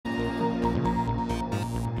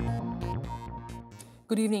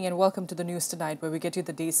Good evening and welcome to the news tonight, where we get you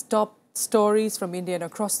the day's top stories from India and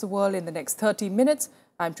across the world in the next 30 minutes.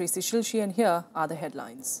 I'm Tracy Shilshi and here are the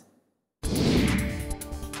headlines.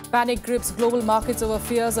 Panic grips global markets over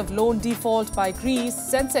fears of loan default by Greece.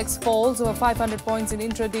 Sensex falls over 500 points in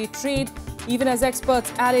intraday trade, even as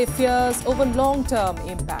experts allay fears over long-term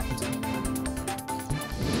impact.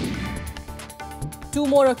 Two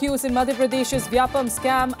more accused in Madhya Pradesh's Vyapam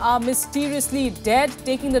scam are mysteriously dead,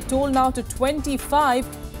 taking the toll now to 25.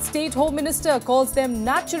 State Home Minister calls them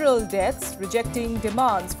natural deaths, rejecting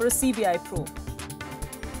demands for a CBI probe.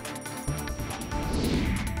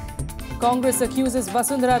 Congress accuses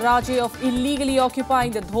Vasundhara Raje of illegally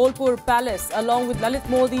occupying the Dholpur Palace along with Lalit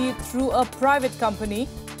Modi through a private company.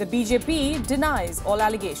 The BJP denies all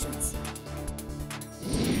allegations.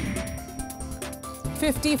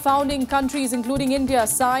 50 founding countries, including India,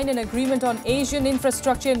 sign an agreement on Asian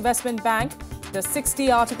Infrastructure Investment Bank. The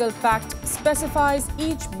 60-article pact specifies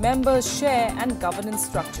each member's share and governance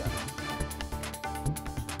structure.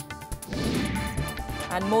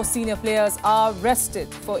 And more senior players are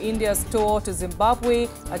rested for India's tour to Zimbabwe.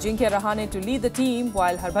 Ajinkya Rahane to lead the team,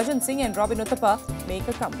 while Harbhajan Singh and Robin Uthappa make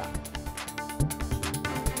a comeback.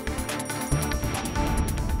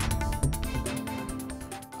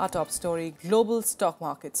 Our top story, global stock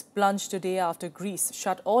markets plunged today after Greece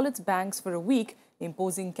shut all its banks for a week,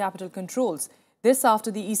 imposing capital controls. This after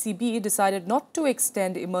the ECB decided not to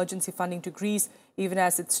extend emergency funding to Greece, even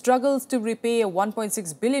as it struggles to repay a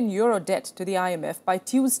 1.6 billion euro debt to the IMF by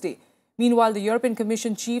Tuesday. Meanwhile, the European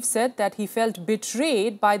Commission chief said that he felt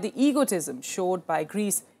betrayed by the egotism showed by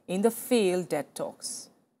Greece in the failed debt talks.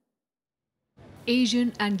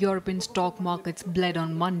 Asian and European stock markets bled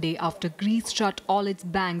on Monday after Greece shut all its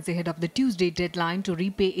banks ahead of the Tuesday deadline to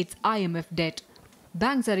repay its IMF debt.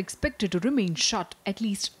 Banks are expected to remain shut at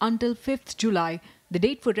least until 5th July, the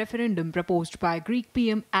date for referendum proposed by Greek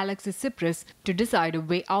PM Alexis Tsipras to decide a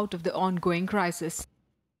way out of the ongoing crisis.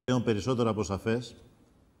 Περισσότερο από σαφές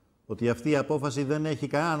ότι αυτή η απόφαση δεν έχει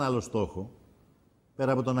κανέναν άλλο στόχο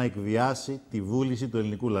πέρα από το να εκβιάσει τη βούληση του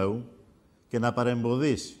ελληνικού λαού και να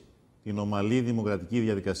παρεμποδίσει την ομαλή δημοκρατική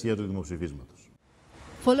διαδικασία του δημοψηφίσματος.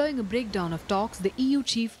 Following a breakdown of talks, the EU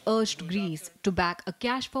chief urged Greece to back a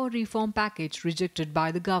cash-for reform package rejected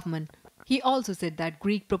by the government. He also said that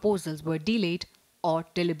Greek proposals were delayed or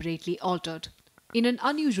deliberately altered. In an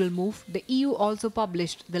unusual move, the EU also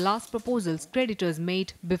published the last proposals creditors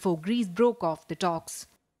made before Greece broke off the talks.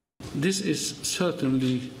 This is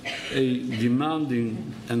certainly a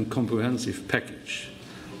demanding and comprehensive package,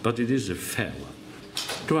 but it is a fair one.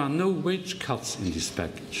 There are no wage cuts in this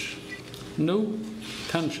package, no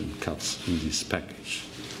pension cuts in this package.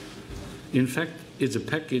 In fact, it's a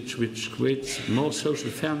package which creates more social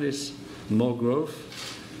fairness, more growth,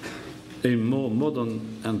 a more modern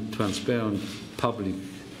and transparent public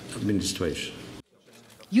administration.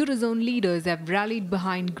 Eurozone leaders have rallied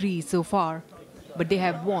behind Greece so far, but they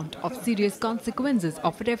have warned of serious consequences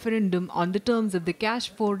of a referendum on the terms of the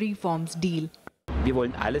cash-for reforms deal. Wir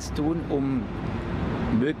wollen alles tun,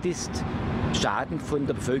 möglichst Schaden von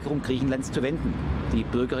der Bevölkerung Griechenlands zu wenden. Die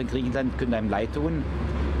Bürger in Griechenland können einem leid tun.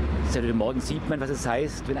 Seit heute Morgen sieht man, was es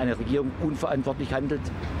heißt, wenn eine Regierung unverantwortlich handelt.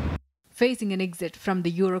 Facing an exit from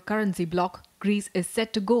the euro currency bloc, Greece is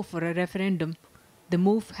set to go for a referendum. The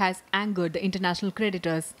move has angered the international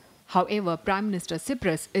creditors. However, Prime Minister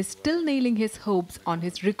Tsipras is still nailing his hopes on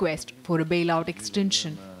his request for a bailout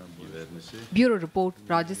extension. Bureau Report,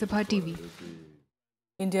 Rajya Sabha TV.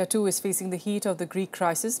 India too is facing the heat of the Greek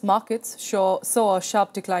crisis. Markets saw a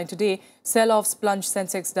sharp decline today. Sell-offs plunged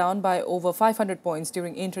Sensex down by over 500 points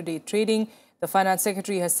during intraday trading. The Finance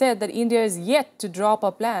Secretary has said that India is yet to draw up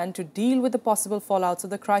a plan to deal with the possible fallouts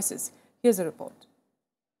of the crisis. Here's a report.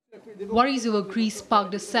 Worries over Greece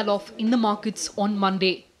sparked a sell-off in the markets on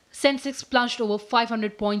Monday. Sensex plunged over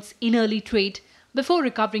 500 points in early trade before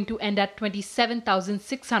recovering to end at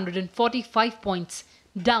 27,645 points,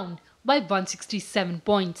 down by 167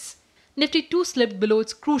 points. Nifty too slipped below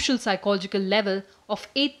its crucial psychological level of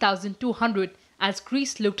 8,200 as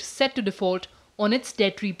Greece looked set to default on its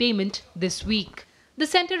debt repayment this week. The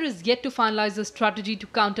centre is yet to finalise a strategy to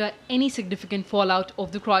counter any significant fallout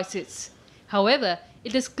of the crisis. However,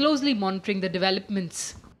 it is closely monitoring the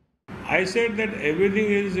developments. I said that everything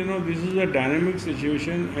is, this is a dynamic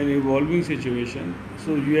situation, an evolving situation.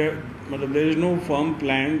 So there is no firm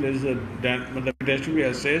plan. It has to be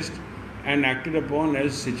assessed and acted upon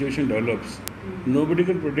as situation develops. Nobody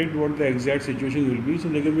can predict what the exact situation will be, so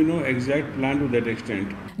there can be no exact plan to that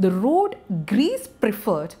extent. The road Greece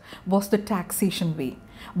preferred was the taxation way,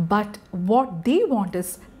 but what they want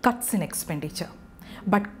is cuts in expenditure.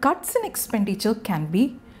 But cuts in expenditure can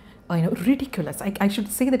be ridiculous. I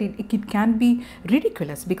should say that it can be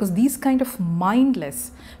ridiculous because these kind of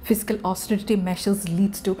mindless fiscal austerity measures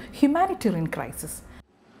leads to humanitarian crisis.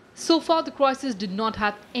 So far, the crisis did not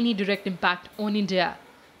have any direct impact on India,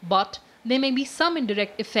 but there may be some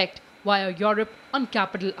indirect effect via Europe on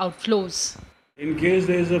capital outflows. In case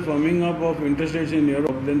there is a firming up of interest rates in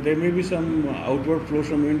Europe, then there may be some outward flows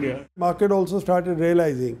from India. Market also started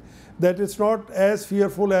realizing that it's not as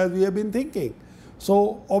fearful as we have been thinking.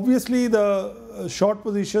 So obviously the short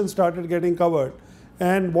positions started getting covered.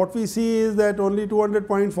 And what we see is that only 200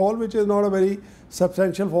 point fall, which is not a very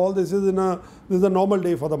substantial fall. This is a normal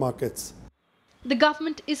day for the markets. The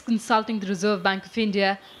government is consulting the Reserve Bank of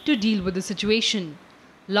India to deal with the situation.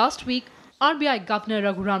 Last week, RBI Governor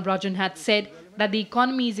Rajan had said that the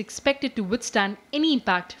economy is expected to withstand any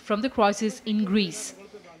impact from the crisis in Greece.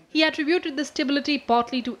 He attributed the stability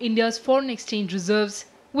partly to India's foreign exchange reserves,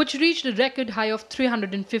 which reached a record high of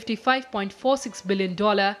 $355.46 billion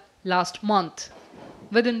last month.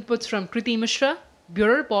 With inputs from Kriti Mishra,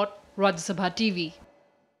 Bureau Report, Rajya Sabha TV.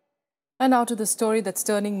 And now to the story that's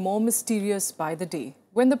turning more mysterious by the day.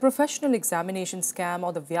 When the professional examination scam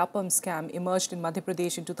or the Vyapam scam emerged in Madhya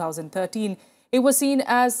Pradesh in 2013, it was seen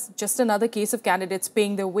as just another case of candidates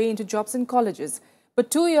paying their way into jobs in colleges.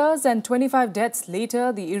 But 2 years and 25 deaths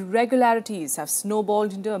later, the irregularities have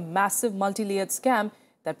snowballed into a massive multi-layered scam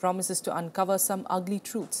that promises to uncover some ugly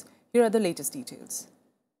truths. Here are the latest details.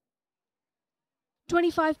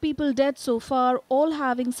 25 people dead so far, all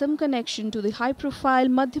having some connection to the high-profile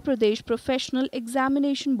Madhya Pradesh Professional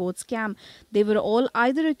Examination Board scam. They were all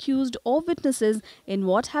either accused or witnesses in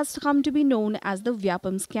what has come to be known as the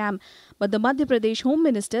Vyapam scam. But the Madhya Pradesh Home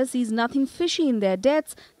Minister sees nothing fishy in their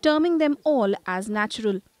deaths, terming them all as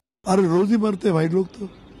natural. अरे रोज ही मरते हैं भाई लोग तो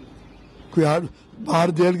कोई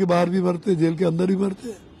बाहर jail के बाहर भी मरते हैं जेल के अंदर भी मरते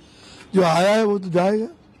हैं जो आया है वो तो जाएगा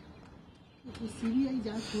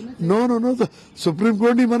नो तो सुप्रीम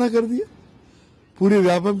कोर्ट ने मना कर दिया पूरे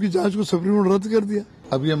व्यापम की जांच को सुप्रीम कोर्ट रद्द कर दिया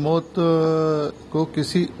अब ये मौत को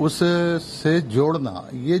किसी उस से जोड़ना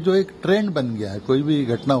ये जो एक ट्रेंड बन गया है कोई भी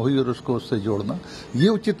घटना हुई और उसको उससे जोड़ना ये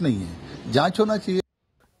उचित नहीं है जांच होना चाहिए.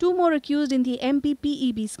 Two more accused in the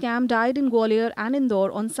MPPEB scam died in Gwalior and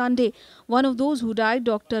Indore on Sunday. One of those who died,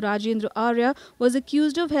 Dr. Rajya, was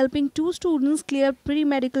accused of helping two students clear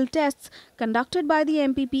pre-medical tests conducted by the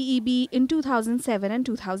MPPEB in 2007 and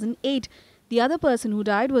 2008. The other person who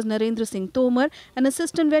died was Narendra Singh Tomar, an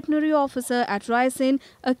assistant veterinary officer at Raisin,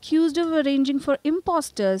 accused of arranging for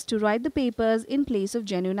imposters to write the papers in place of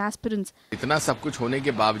genuine aspirants. इतना सब कुछ होने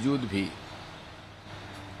के बावजूद भी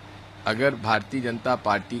अगर Bharatiya Janata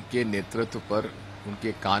party के नेतृत्व पर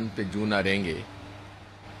उनके कान पे जूं ना रहेंगे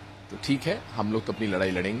तो ठीक है हम लोग तो अपनी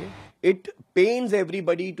लड़ाई लड़ेंगे. It pains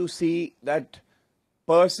everybody to see that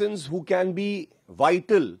persons who can be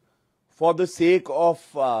vital for the sake of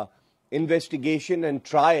investigation and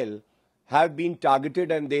trial have been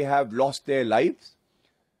targeted and they have lost their lives,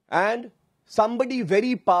 and somebody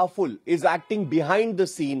very powerful is acting behind the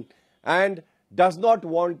scene and does not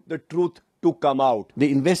want the truth to come out.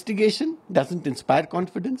 The investigation doesn't inspire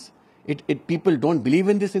confidence. People don't believe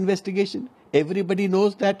in this investigation. Everybody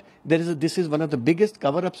knows that this is one of the biggest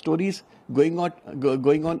cover-up stories going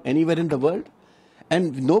on anywhere in the world,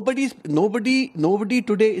 and nobody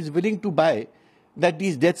today is willing to buy that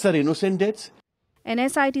these deaths are innocent deaths. An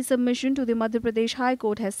SIT submission to the Madhya Pradesh High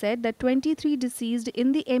Court has said that 23 deceased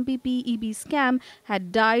in the MPPEB scam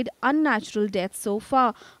had died unnatural deaths so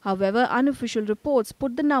far. However, unofficial reports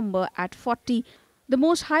put the number at 40. The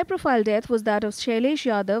most high-profile death was that of Shailesh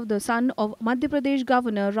Yadav, the son of Madhya Pradesh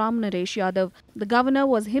Governor Ram Naresh Yadav. The governor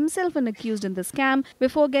was himself an accused in the scam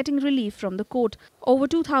before getting relief from the court. Over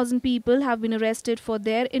 2,000 people have been arrested for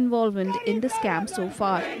their involvement in the scam so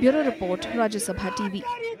far. Bureau Report, Rajya Sabha TV.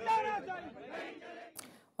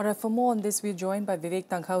 All right, for more on this, we're joined by Vivek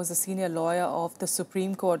Tangha, who's a senior lawyer of the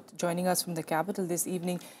Supreme Court, joining us from the capital this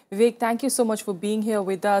evening. Vivek, thank you so much for being here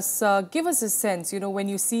with us. Give us a sense, when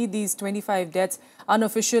you see these 25 deaths,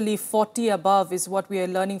 unofficially 40 above is what we are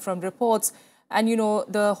learning from reports. And,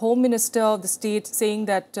 the Home Minister of the state saying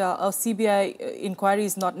that a CBI inquiry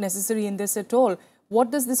is not necessary in this at all. What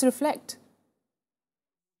does this reflect?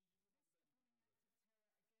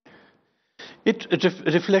 It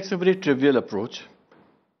reflects a very trivial approach.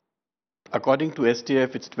 According to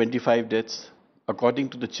STF, it's 25 deaths. According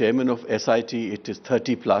to the chairman of SIT, it is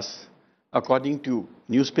 30 plus. According to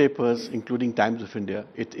newspapers, including Times of India,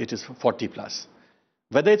 it is 40 plus.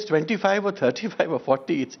 Whether it's 25 or 35 or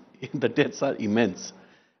 40, the deaths are immense.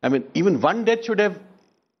 I mean, even one death should have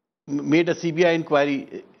made a CBI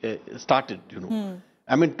inquiry started,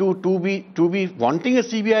 I mean, to be wanting a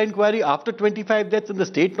CBI inquiry after 25 deaths and the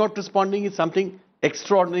state not responding is something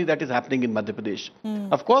extraordinary that is happening in Madhya Pradesh.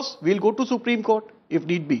 Of course, we'll go to Supreme Court if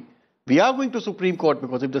need be. We are going to Supreme Court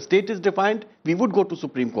because if the state is defiant, we would go to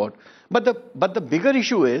Supreme Court. But the bigger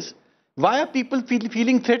issue is, why are people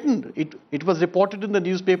feeling threatened? It was reported in the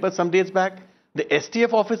newspaper some days back. The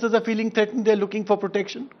STF officers are feeling threatened. They're looking for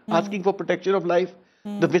protection, asking for protection of life.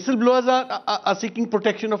 The whistleblowers are seeking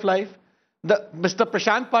protection of life. Mr.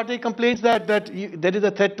 Prashant Patil complains that there is a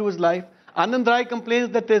threat to his life. Anand Rai complains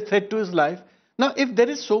that there is a threat to his life. Now, if there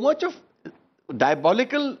is so much of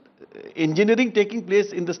diabolical engineering taking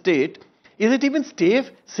place in the state, is it even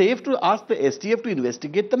safe to ask the STF to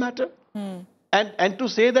investigate the matter? And to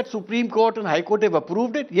say that Supreme Court and High Court have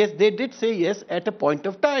approved it? Yes, they did say yes at a point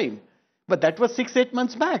of time. But that was 6-8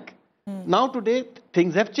 months back. Now today,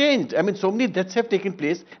 things have changed. I mean, so many deaths have taken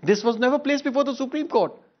place. This was never placed before the Supreme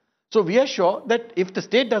Court. So we are sure that if the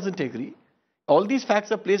state doesn't agree, all these facts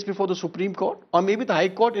are placed before the Supreme Court, or maybe the High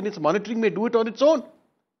Court in its monitoring may do it on its own.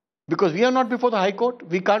 Because we are not before the High Court.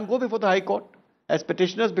 We can't go before the High Court as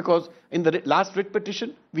petitioners because in the last writ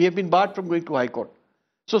petition, we have been barred from going to High Court.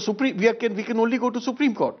 So we can only go to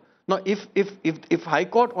Supreme Court. Now, if High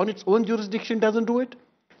Court on its own jurisdiction doesn't do it,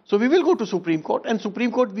 so we will go to Supreme Court, and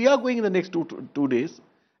Supreme Court we are going in the next two days.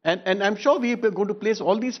 And I'm sure we are going to place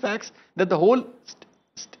all these facts that the whole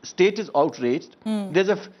state is outraged. There's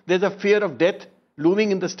a fear of death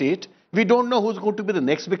looming in the state. We don't know who's going to be the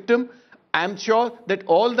next victim. I'm sure that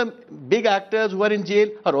all the big actors who are in jail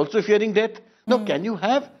are also fearing death. Now, can you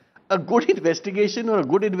have a good investigation or a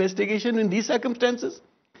good investigation in these circumstances?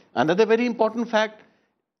 Another very important fact,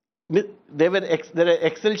 there are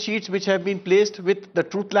Excel sheets which have been placed with the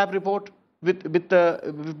Truth Lab report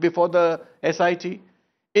before the SIT.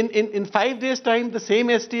 In 5 days' time, the same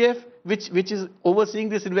STF which is overseeing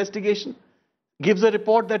this investigation gives a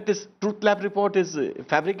report that this Truth Lab report is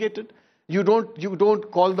fabricated. You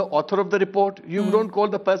don't call the author of the report. You don't call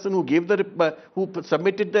the person who gave who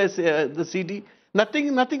submitted the CD.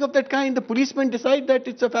 Nothing of that kind. The policemen decide that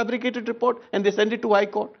it's a fabricated report and they send it to High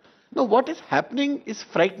Court. Now, what is happening is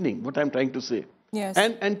frightening, what I'm trying to say. Yes.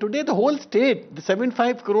 And today the whole state, the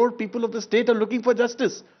 75 crore people of the state are looking for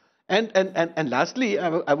justice. And lastly,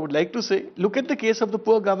 I would like to say, look at the case of the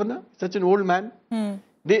poor governor, such an old man.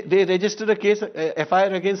 They registered a case,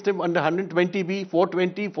 FIR against him under 120B,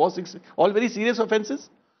 420, 460, all very serious offences.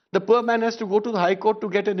 The poor man has to go to the High Court to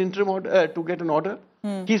get an interim order,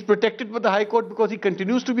 He's protected by the High Court because he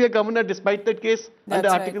continues to be a governor despite that case under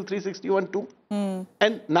Article 361(2).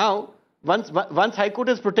 And now, once High Court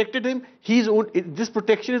has protected him, this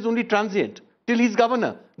protection is only transient till he's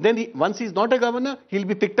governor. Then once he's not a governor, he'll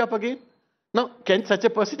be picked up again. Now, can such a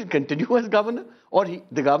person continue as governor? Or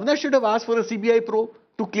the governor should have asked for a CBI probe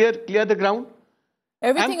to clear the ground?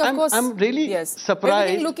 Everything, of course. I'm really surprised.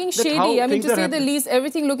 Everything looking shady. I mean, to say the least,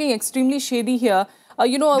 everything looking extremely shady here.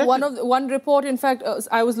 One report, in fact,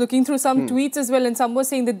 I was looking through some tweets as well, and some were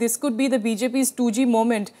saying that this could be the BJP's 2G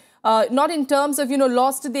moment. Not in terms of,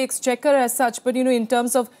 loss to the exchequer as such, but, in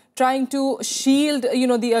terms of trying to shield,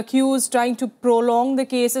 the accused, trying to prolong the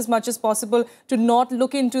case as much as possible, to not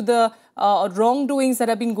look into the wrongdoings that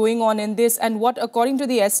have been going on in this. And what, according to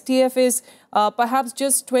the STF, is perhaps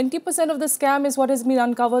just 20% of the scam is what has been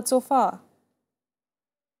uncovered so far.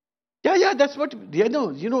 Yeah, that's what,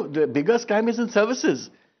 the bigger scam is in services.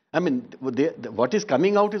 I mean, what is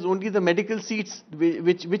coming out is only the medical seats,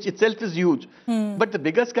 which itself is huge. But the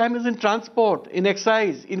bigger scam is in transport, in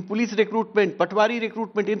excise, in police recruitment, patwari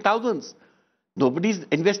recruitment, in thousands. Nobody's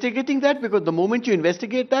investigating that, because the moment you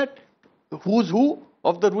investigate that, who's who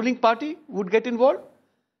of the ruling party would get involved.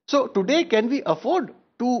 So today, can we afford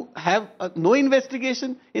to have no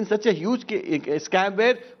investigation in such a huge scam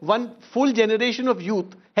where one full generation of youth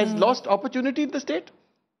has lost opportunity in the state?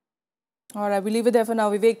 All right, we'll leave it there for now.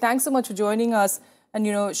 Vivek, thanks so much for joining us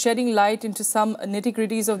and, shedding light into some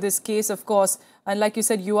nitty-gritties of this case, of course. And like you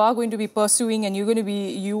said, you are going to be pursuing, and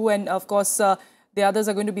you and, of course, the others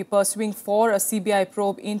are going to be pursuing for a CBI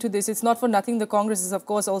probe into this. It's not for nothing. The Congress is, of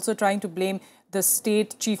course, also trying to blame the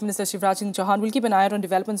state Chief Minister Shivraj Singh Chauhan. We'll keep an eye out on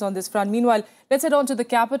developments on this front. Meanwhile, let's head on to the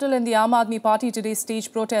capital, and the Aam Aadmi Party today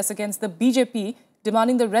staged protests against the BJP,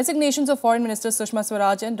 demanding the resignations of Foreign Minister Sushma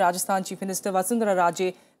Swaraj and Rajasthan Chief Minister Vasundhara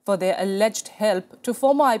Raje for their alleged help to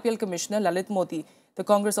former IPL Commissioner Lalit Modi. The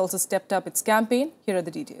Congress also stepped up its campaign. Here are the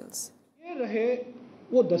details.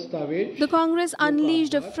 The Congress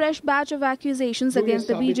unleashed a fresh batch of accusations against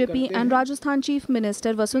the BJP and Rajasthan Chief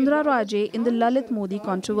Minister Vasundhara Raje in the Lalit Modi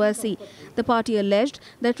controversy. The party alleged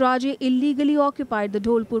that Raje illegally occupied the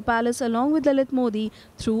Dholpur Palace along with Lalit Modi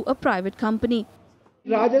through a private company.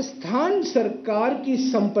 Rajasthan सरकार की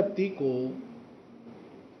संपत्ति को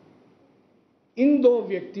इन दो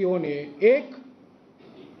व्यक्तियों ने, एक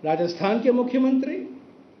राजस्थान के मुख्यमंत्री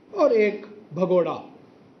और एक भगोड़ा,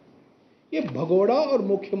 ये भगोड़ा और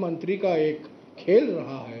मुख्यमंत्री का एक खेल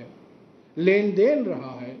रहा है, लेन देन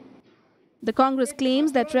रहा है। The Congress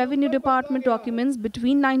claims that Revenue Department documents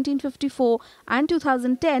between 1954 and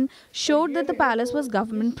 2010 showed that the palace was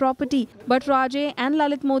government property. But Rajya and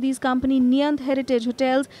Lalit Modi's company Niyant Heritage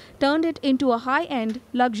Hotels turned it into a high-end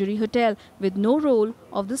luxury hotel with no role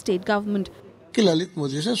of the state government. कि ललित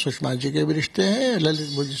मोदी से सुषमा जी के भी रिश्ते हैं, ललित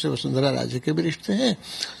मोदी से वसुंधरा राजे के भी रिश्ते हैं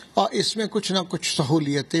और इसमें कुछ ना कुछ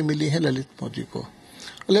सहूलियतें मिली हैं ललित मोदी को।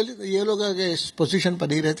 ललित ये लोग अगर इस पोजीशन पर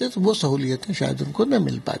नहीं रहते तो वो सहूलियतें शायद उनको न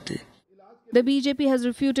मिल पाती। The BJP has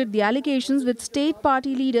refuted the allegations with state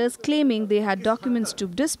party leaders claiming they had documents to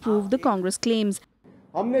disprove the Congress claims.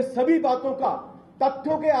 हमने सभी बातों का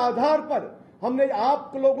तथ्यों के आधार पर हमने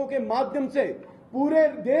आप लोगों के माध्यम से पूरे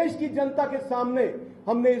देश की जनता के सामने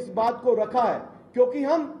हमने इस बात को रखा है क्योंकि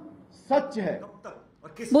हम सच है।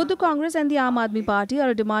 Both the Congress and the Aam Aadmi Party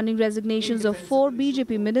are demanding resignations of 4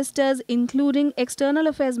 BJP ministers, including External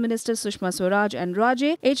Affairs Minister Sushma Swaraj and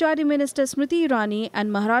Rajya, HRD Minister Smriti Irani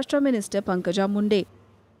and Maharashtra Minister Pankaja Munde.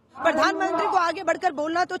 प्रधानमंत्री को आगे बढ़कर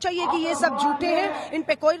बोलना तो चाहिए कि ये सब झूठे हैं, इन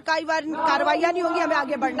पे कोई कार्रवाइयां नहीं होंगी, हमें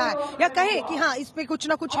आगे बढ़ना है, या कहे कि हाँ इस पे कुछ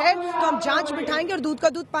ना कुछ है तो हम जांच बिठाएंगे और दूध का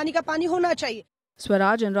दूध पानी का पानी होना चाहिए।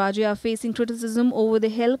 Swaraj and Rajya are facing criticism over the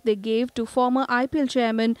help they gave to former IPL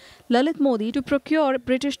chairman Lalit Modi to procure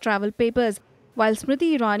British travel papers, while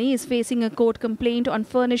Smriti Irani is facing a court complaint on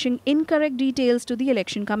furnishing incorrect details to the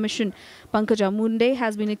Election Commission. Pankaja Munde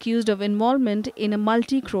has been accused of involvement in a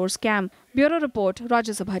multi-crore scam. Bureau Report,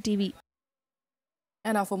 Rajya Sabha TV.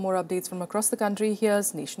 And now for more updates from across the country,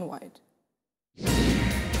 here's Nationwide.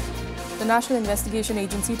 The National Investigation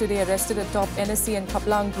Agency today arrested a top NSC and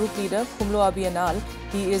Khaplang group leader, Khumlo Abhiyanal.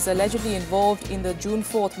 He is allegedly involved in the June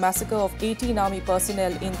 4th massacre of 18 army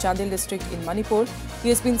personnel in Chandil district in Manipur. He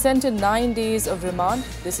has been sent to 9 days of remand.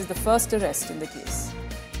 This is the first arrest in the case.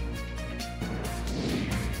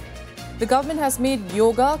 The government has made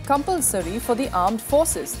yoga compulsory for the armed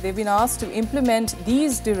forces. They've been asked to implement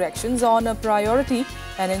these directions on a priority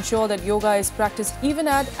and ensure that yoga is practiced even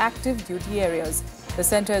at active duty areas. The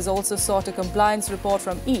centre has also sought a compliance report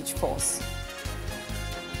from each force.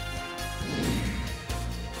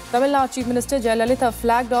 Tamil Nadu Chief Minister Jayalalitha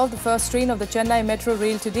flagged off the first train of the Chennai Metro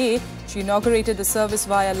Rail today. She inaugurated the service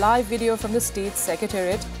via live video from the State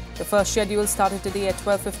Secretariat. The first schedule started today at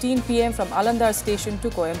 12:15 p.m. from Alandar station to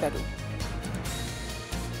Coimbatore.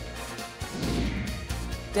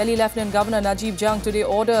 Delhi Lieutenant Governor Najib Jung today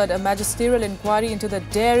ordered a magisterial inquiry into the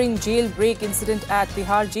daring jailbreak incident at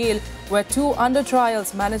Tihar Jail, where 2 under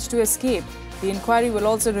trials managed to escape. The inquiry will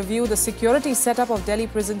also review the security setup of Delhi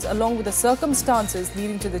prisons along with the circumstances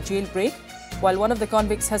leading to the jailbreak. While one of the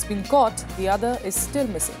convicts has been caught, the other is still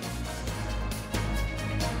missing.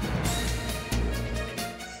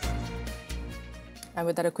 And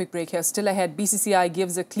with that, a quick break here. Still ahead, BCCI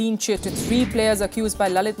gives a clean chit to 3 players accused by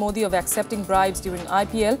Lalit Modi of accepting bribes during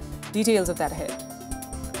IPL. Details of that ahead.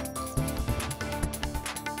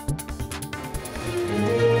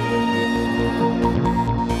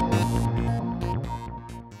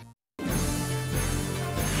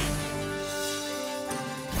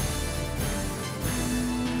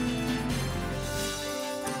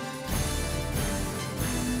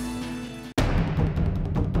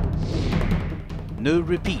 No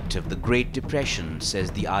repeat of the Great Depression,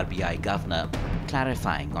 says the RBI governor,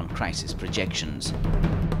 clarifying on crisis projections.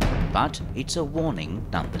 But it's a warning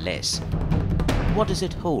nonetheless. What does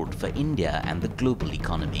it hold for India and the global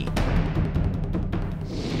economy?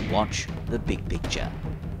 Watch the big picture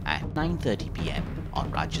at 9:30 p.m.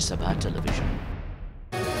 on Rajya Sabha television.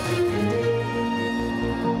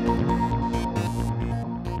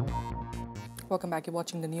 Welcome back. You're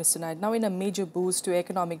watching the news tonight. Now, in a major boost to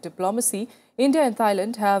economic diplomacy, India and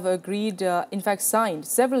Thailand have agreed, in fact signed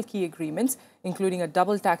several key agreements, including a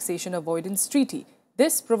double taxation avoidance treaty.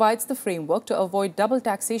 This provides the framework to avoid double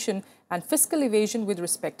taxation and fiscal evasion with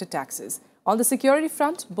respect to taxes. On the security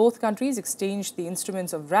front, both countries exchanged the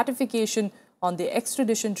instruments of ratification on the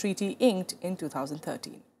extradition treaty inked in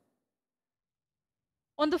 2013.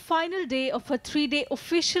 On the final day of her 3-day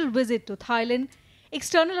official visit to Thailand,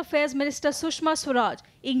 External Affairs Minister Sushma Swaraj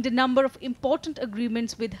inked a number of important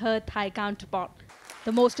agreements with her Thai counterpart,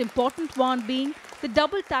 the most important one being the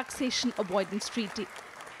Double Taxation Avoidance Treaty.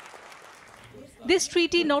 This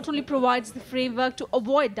treaty not only provides the framework to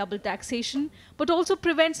avoid double taxation, but also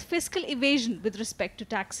prevents fiscal evasion with respect to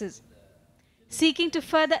taxes. Seeking to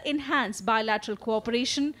further enhance bilateral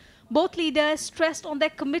cooperation, Both leaders stressed on their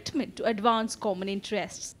commitment to advance common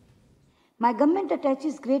interests. My government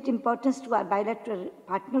attaches great importance to our bilateral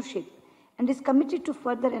partnership and is committed to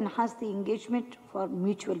further enhance the engagement for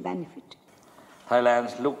mutual benefit.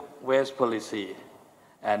 Thailand's Look West policy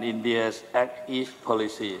and India's Act East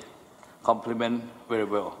policy complement very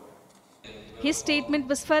well. His statement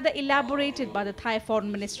was further elaborated by the Thai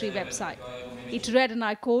Foreign Ministry website. It read, and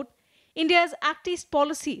I quote, India's Act East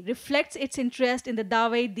policy reflects its interest in the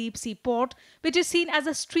Dawei Deep Sea Port, which is seen as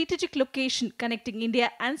a strategic location connecting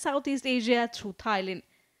India and Southeast Asia through Thailand.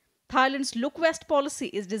 Thailand's Look West policy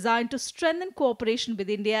is designed to strengthen cooperation with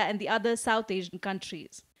India and the other South Asian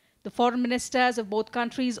countries. The foreign ministers of both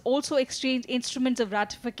countries also exchanged instruments of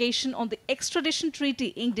ratification on the extradition treaty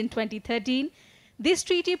inked in 2013. This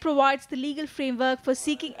treaty provides the legal framework for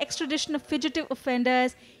seeking extradition of fugitive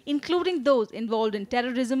offenders, including those involved in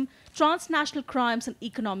terrorism, transnational crimes and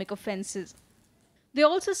economic offences. They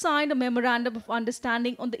also signed a memorandum of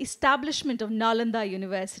understanding on the establishment of Nalanda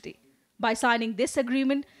University. By signing this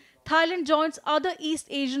agreement, Thailand joins other East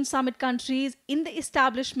Asian summit countries in the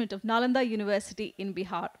establishment of Nalanda University in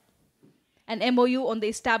Bihar. An MOU on the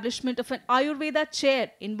establishment of an Ayurveda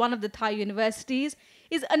chair in one of the Thai universities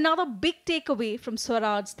is another big takeaway from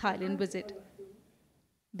Swaraj's Thailand visit.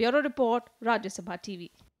 Bureau Report, Rajya Sabha TV.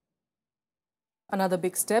 Another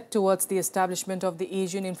big step towards the establishment of the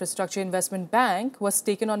Asian Infrastructure Investment Bank was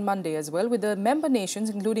taken on Monday as well, with the member nations,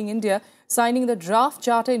 including India, signing the draft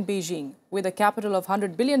charter in Beijing. With a capital of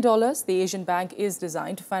 $100 billion, the Asian Bank is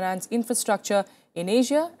designed to finance infrastructure in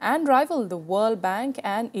Asia and rival the World Bank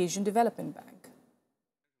and Asian Development Bank.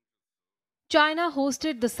 China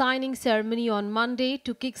hosted the signing ceremony on Monday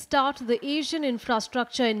to kickstart the Asian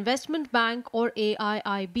Infrastructure Investment Bank, or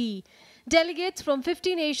AIIB. Delegates from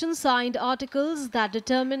 50 nations signed articles that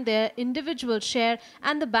determine their individual share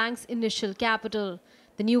and the bank's initial capital.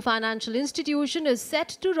 The new financial institution is set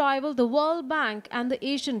to rival the World Bank and the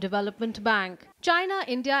Asian Development Bank. China,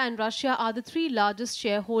 India and Russia are the three largest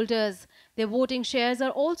shareholders. Their voting shares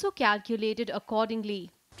are also calculated accordingly.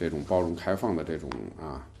 这种包容开放的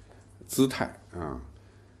姿态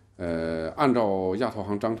按照亚投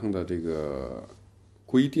行章程的这个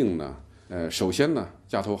规定呢，首先呢，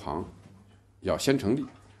亚投行要先成立，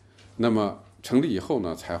那么成立以后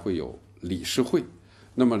呢，才会有理事会，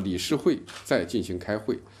那么理事会再进行开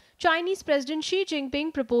会。 Chinese President Xi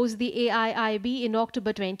Jinping proposed the AIIB in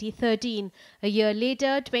October 2013. A year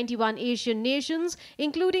later, 21 Asian nations,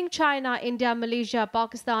 including China, India, Malaysia,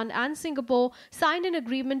 Pakistan and Singapore, signed an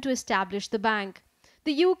agreement to establish the bank.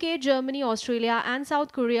 The UK, Germany, Australia and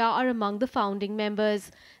South Korea are among the founding members.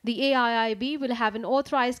 The AIIB will have an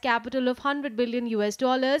authorized capital of $100 billion,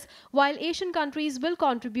 while Asian countries will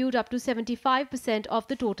contribute up to 75% of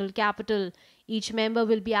the total capital. Each member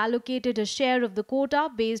will be allocated a share of the quota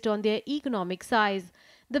based on their economic size.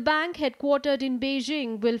 The bank, headquartered in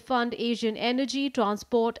Beijing, will fund Asian energy,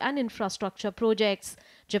 transport and infrastructure projects.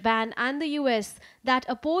 Japan and the US, that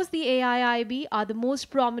oppose the AIIB, are the most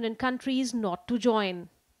prominent countries not to join.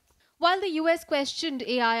 While the US questioned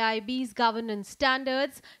AIIB's governance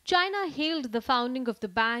standards, China hailed the founding of the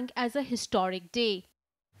bank as a historic day.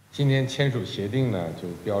 今天签署协定呢，就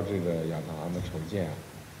标志着亚投行的筹建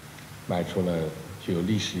迈出了具有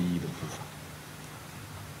历史意义的步伐。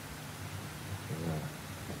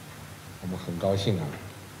我们很高兴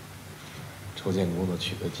筹建工作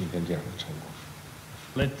取得今天这样的成果。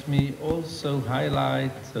 Let me also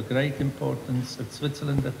highlight the great importance that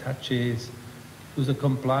Switzerland attaches to the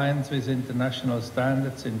compliance with international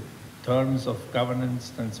standards in terms of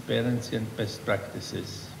governance, transparency and best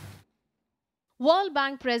practices. World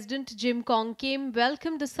Bank President Jim Kong Kim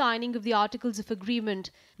welcomed the signing of the Articles of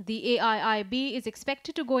Agreement. The AIIB is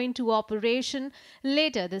expected to go into operation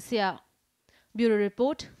later this year. Bureau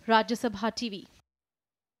Report, Rajya Sabha TV.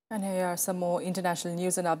 And here are some more international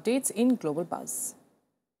news and updates in Global Buzz.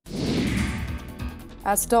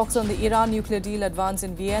 As talks on the Iran nuclear deal advance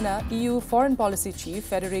in Vienna, EU Foreign Policy Chief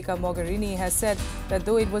Federica Mogherini has said that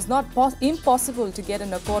though it was not impossible to get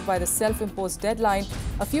an accord by the self-imposed deadline,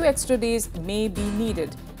 a few extra days may be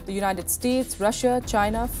needed. The United States, Russia,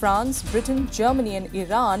 China, France, Britain, Germany and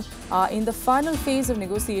Iran are in the final phase of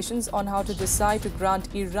negotiations on how to decide to grant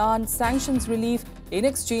Iran sanctions relief in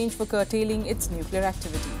exchange for curtailing its nuclear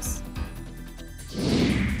activities.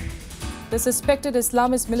 The suspected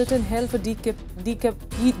Islamist militant held for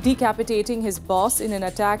decapitating his boss in an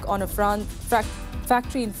attack on a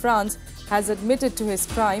factory in France has admitted to his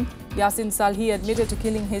crime. Yassin Salhi admitted to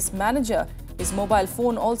killing his manager. His mobile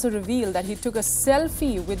phone also revealed that he took a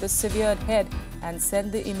selfie with the severed head and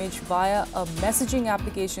sent the image via a messaging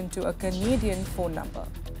application to a Canadian phone number.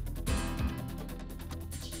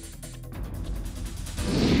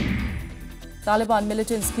 Taliban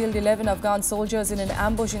militants killed 11 Afghan soldiers in an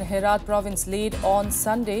ambush in Herat province late on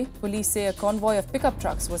Sunday. Police say a convoy of pickup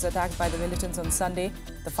trucks was attacked by the militants on Sunday.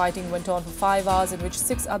 The fighting went on for 5 hours, in which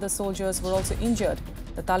 6 other soldiers were also injured.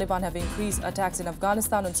 The Taliban have increased attacks in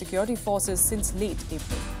Afghanistan on security forces since late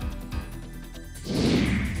April.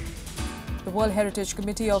 The World Heritage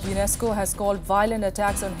Committee of UNESCO has called violent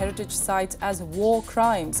attacks on heritage sites as war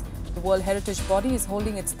crimes. The World Heritage Body is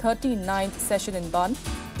holding its 39th session in Bonn.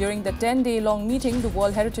 During the 10-day-long meeting, the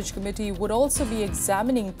World Heritage Committee would also be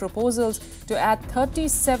examining proposals to add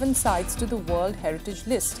 37 sites to the World Heritage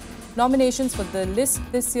List. Nominations for the list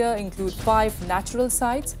this year include 5 natural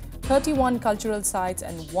sites, 31 cultural sites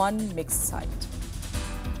and 1 mixed site.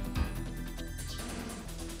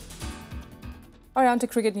 All right, on to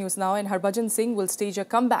cricket news now, and Harbhajan Singh will stage a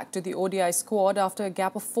comeback to the ODI squad after a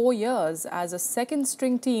gap of 4 years, as a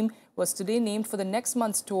second-string team was today named for the next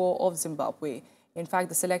month's tour of Zimbabwe. In fact,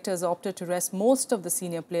 the selectors opted to rest most of the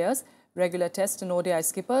senior players. Regular Test and ODI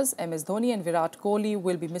skippers MS Dhoni and Virat Kohli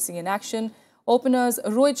will be missing in action. Openers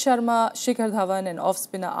Rohit Sharma, Shikhar Dhawan and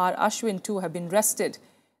off-spinner R. Ashwin too have been rested.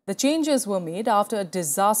 The changes were made after a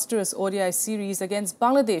disastrous ODI series against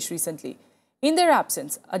Bangladesh recently. In their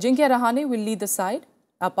absence, Ajinkya Rahane will lead the side.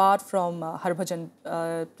 Apart from Harbhajan,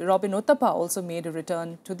 Robin Uthappa also made a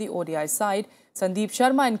return to the ODI side. Sandeep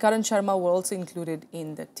Sharma and Karan Sharma were also included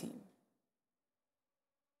in the team.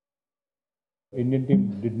 Indian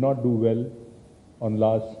team did not do well on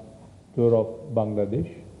last tour of Bangladesh,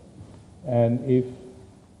 and if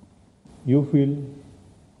you feel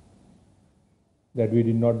that we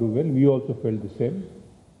did not do well, we also felt the same.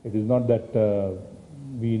 It is not that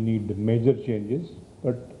we need major changes,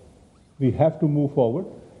 but we have to move forward.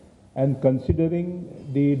 And considering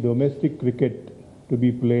the domestic cricket to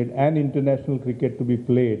be played and international cricket to be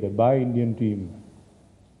played by Indian team,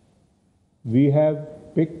 we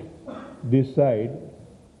have picked this side.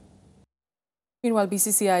 Meanwhile,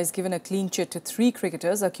 BCCI has given a clean chit to 3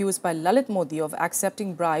 cricketers accused by Lalit Modi of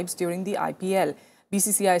accepting bribes during the IPL.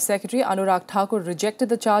 BCCI Secretary Anurag Thakur rejected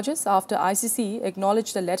the charges after ICC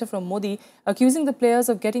acknowledged a letter from Modi accusing the players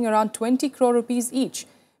of getting around 20 crore rupees each.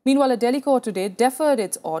 Meanwhile, a Delhi court today deferred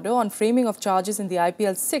its order on framing of charges in the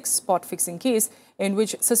IPL 6 spot-fixing case, in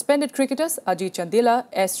which suspended cricketers Ajit Chandela,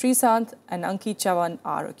 S. Sreesanth and Ankit Chavan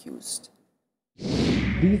are accused.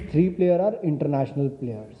 These 3 players are international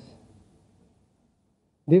players.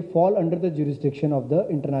 They fall under the jurisdiction of the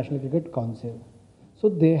International Cricket Council. So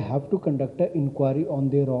they have to conduct an inquiry on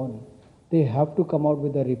their own. They have to come out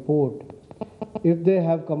with a report. If they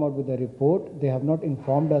have come out with a report, they have not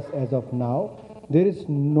informed us as of now. There is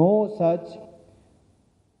no such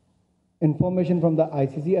information from the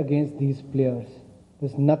ICC against these players.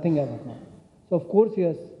 There's nothing as of now. So of course,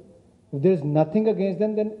 yes, if there is nothing against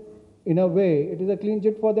them, then in a way, it is a clean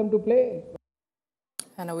chit for them to play.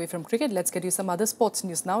 And away from cricket, let's get you some other sports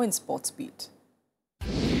news now in Sports Beat.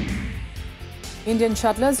 Indian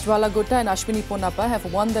shuttlers Jwala Gutta and Ashwini Ponnappa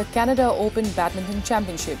have won the Canada Open Badminton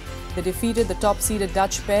Championship. They defeated the top-seeded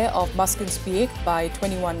Dutch pair of Muskens Piek by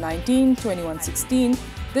 21-19, 21-16.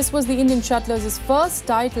 This was the Indian shuttlers' first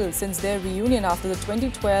title since their reunion after the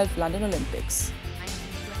 2012 London Olympics.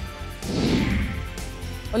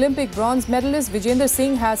 Olympic bronze medalist Vijender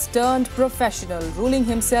Singh has turned professional, ruling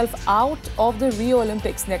himself out of the Rio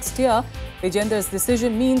Olympics next year. Vijender's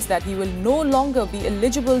decision means that he will no longer be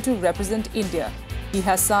eligible to represent India. He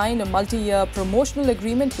has signed a multi-year promotional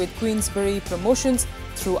agreement with Queensberry Promotions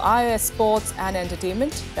through IIS Sports and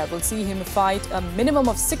Entertainment that will see him fight a minimum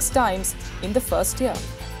of 6 times in the first year.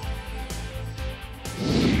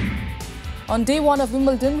 On day 1 of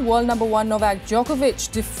Wimbledon, world number 1 Novak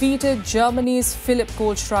Djokovic defeated Germany's Philipp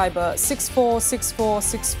Kohlschreiber 6-4, 6-4,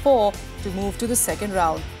 6-4 to move to the second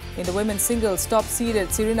round. In the women's singles,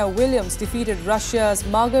 top-seeded Serena Williams defeated Russia's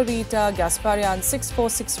Margarita Gasparyan 6-4,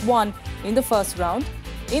 6-1 in the first round.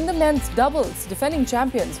 In the men's doubles, defending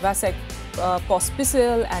champions Vasek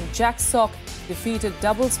Pospisil and Jack Sock defeated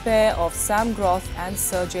doubles pair of Sam Groth and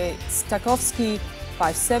Sergei Stakovsky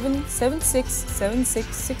 5-7, 7-6, 7-6,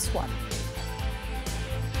 6-1.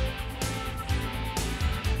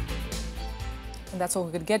 And that's all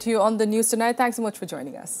we could get you on the news tonight. Thanks so much for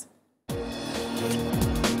joining us.